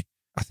Traore.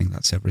 I think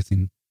that's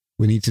everything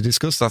we need to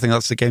discuss. I think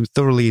that's the game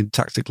thoroughly and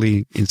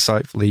tactically,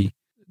 insightfully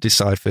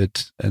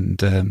deciphered and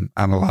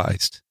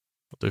analysed.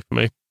 Will do for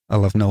me.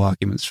 I'll have no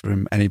arguments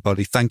from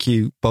anybody. Thank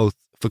you both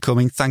for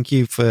coming. Thank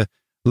you for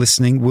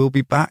listening. We'll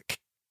be back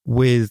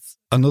with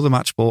another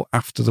match ball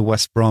after the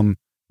West Brom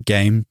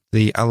game,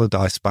 the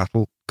Allardyce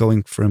battle.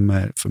 Going from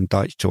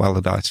Dyche to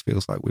Allardyce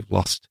feels like we've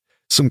lost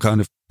some kind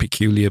of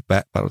peculiar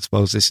bet, but I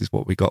suppose this is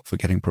what we got for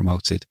getting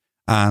promoted.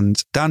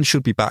 And Dan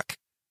should be back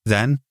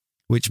then,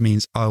 which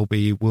means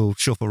we'll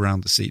shuffle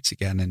around the seats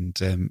again,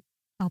 and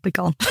I'll be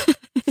gone.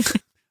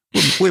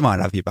 we might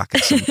have you back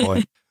at some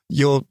point.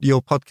 Your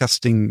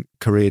podcasting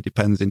career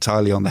depends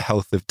entirely on the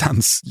health of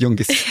Dan's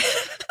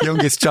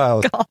youngest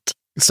child. God.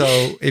 So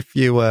if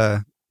you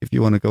want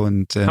to go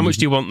and how much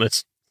do you want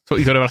this? That's what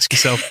you've got to ask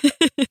yourself.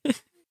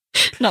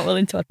 Not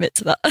willing to admit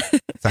to that.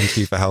 Thank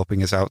you for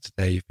helping us out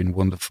today. You've been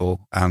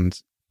wonderful, and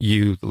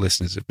you, the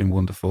listeners, have been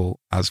wonderful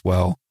as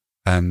well.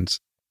 And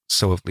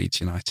so have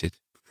Leeds United.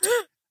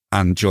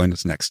 And join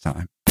us next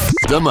time.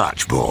 The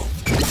Match Ball.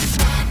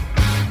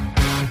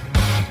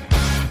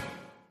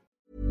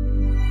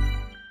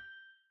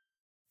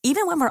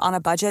 Even when we're on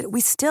a budget,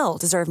 we still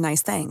deserve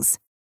nice things.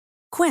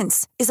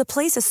 Quince is a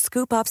place to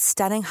scoop up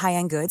stunning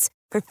high-end goods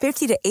for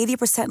 50 to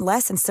 80%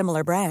 less than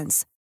similar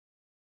brands.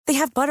 They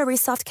have buttery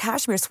soft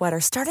cashmere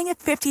sweaters starting at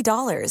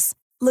 $50,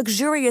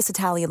 luxurious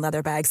Italian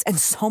leather bags, and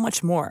so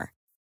much more.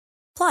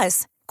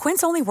 Plus,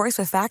 Quince only works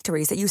with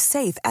factories that use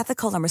safe,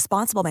 ethical, and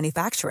responsible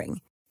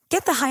manufacturing.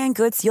 Get the high-end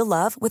goods you'll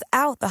love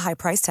without the high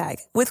price tag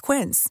with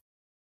Quince.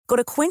 Go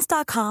to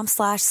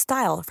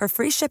quince.com/style for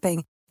free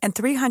shipping and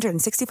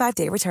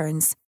 365-day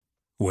returns.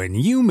 When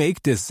you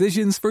make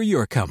decisions for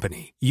your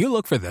company, you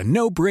look for the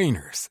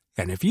no-brainers.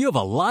 And if you have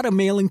a lot of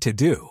mailing to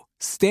do,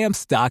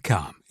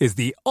 Stamps.com is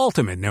the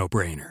ultimate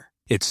no-brainer.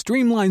 It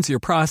streamlines your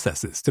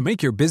processes to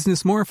make your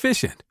business more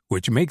efficient,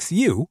 which makes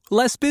you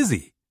less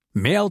busy.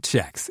 Mail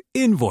checks,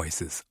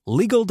 invoices,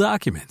 legal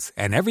documents,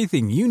 and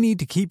everything you need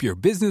to keep your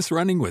business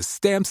running with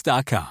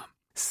Stamps.com.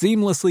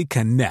 Seamlessly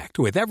connect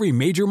with every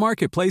major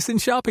marketplace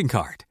and shopping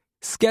cart.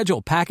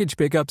 Schedule package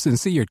pickups and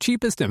see your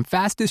cheapest and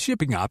fastest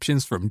shipping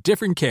options from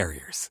different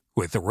carriers,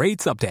 with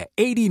rates up to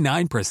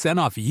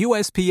 89% off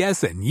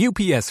USPS and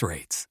UPS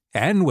rates.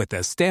 And with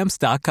the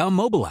Stamps.com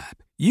mobile app,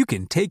 you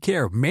can take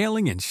care of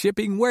mailing and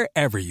shipping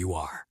wherever you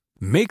are.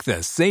 Make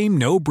the same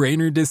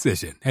no-brainer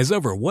decision as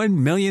over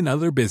 1 million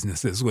other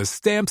businesses with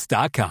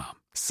Stamps.com.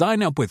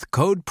 Sign up with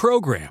code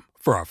PROGRAM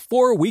for a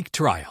 4-week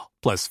trial,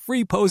 plus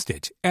free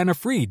postage and a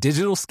free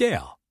digital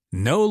scale.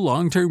 No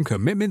long-term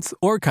commitments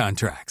or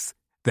contracts.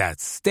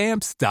 That's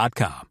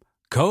Stamps.com.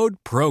 Code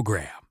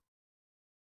PROGRAM.